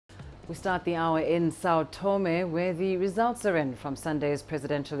We start the hour in Sao Tome, where the results are in from Sunday's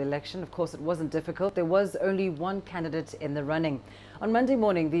presidential election. Of course, it wasn't difficult. There was only one candidate in the running. On Monday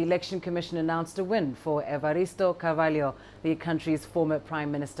morning, the Election Commission announced a win for Evaristo Carvalho, the country's former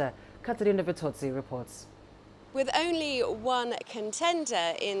prime minister. Katerina Vittozzi reports. With only one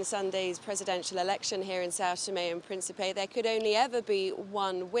contender in Sunday's presidential election here in Sao Tome and Prencipe, there could only ever be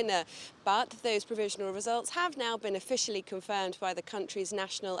one winner. But those provisional results have now been officially confirmed by the country's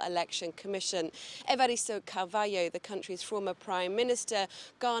National Election Commission. Evaristo Carvalho, the country's former prime minister,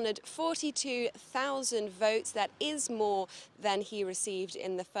 garnered 42,000 votes. That is more than he received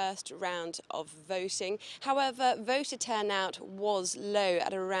in the first round of voting. However, voter turnout was low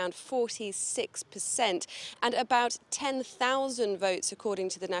at around 46%, and about 10,000 votes, according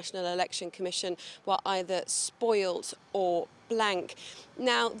to the National Election Commission, were either spoiled or blank.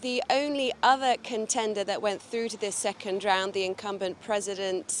 Now, the only other contender that went through to this second round, the incumbent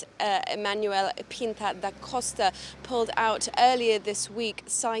president Manuel Pinta da Costa, pulled out earlier this week,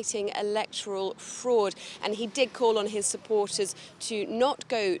 citing electoral fraud, and he did call on his supporters to not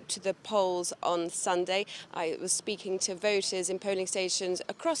go to the polls on Sunday. I was speaking to voters in polling stations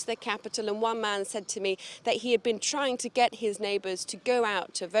across the capital, and one man said to me that he had been trying to get his neighbours to go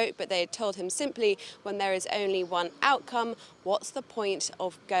out to vote, but they had told him simply, when there is only one outcome, what's the point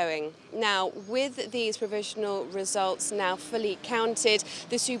of going? Now, with these provisional results now fully counted,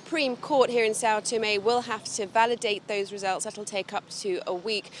 the Supreme Court here in Sao Tome will have to validate those results. That'll take up to a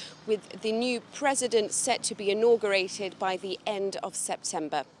week, with the new president set to be inaugurated by the end of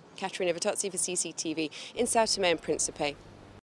September. Katerina Vittozzi for CCTV in Sao Tome and Prencipe.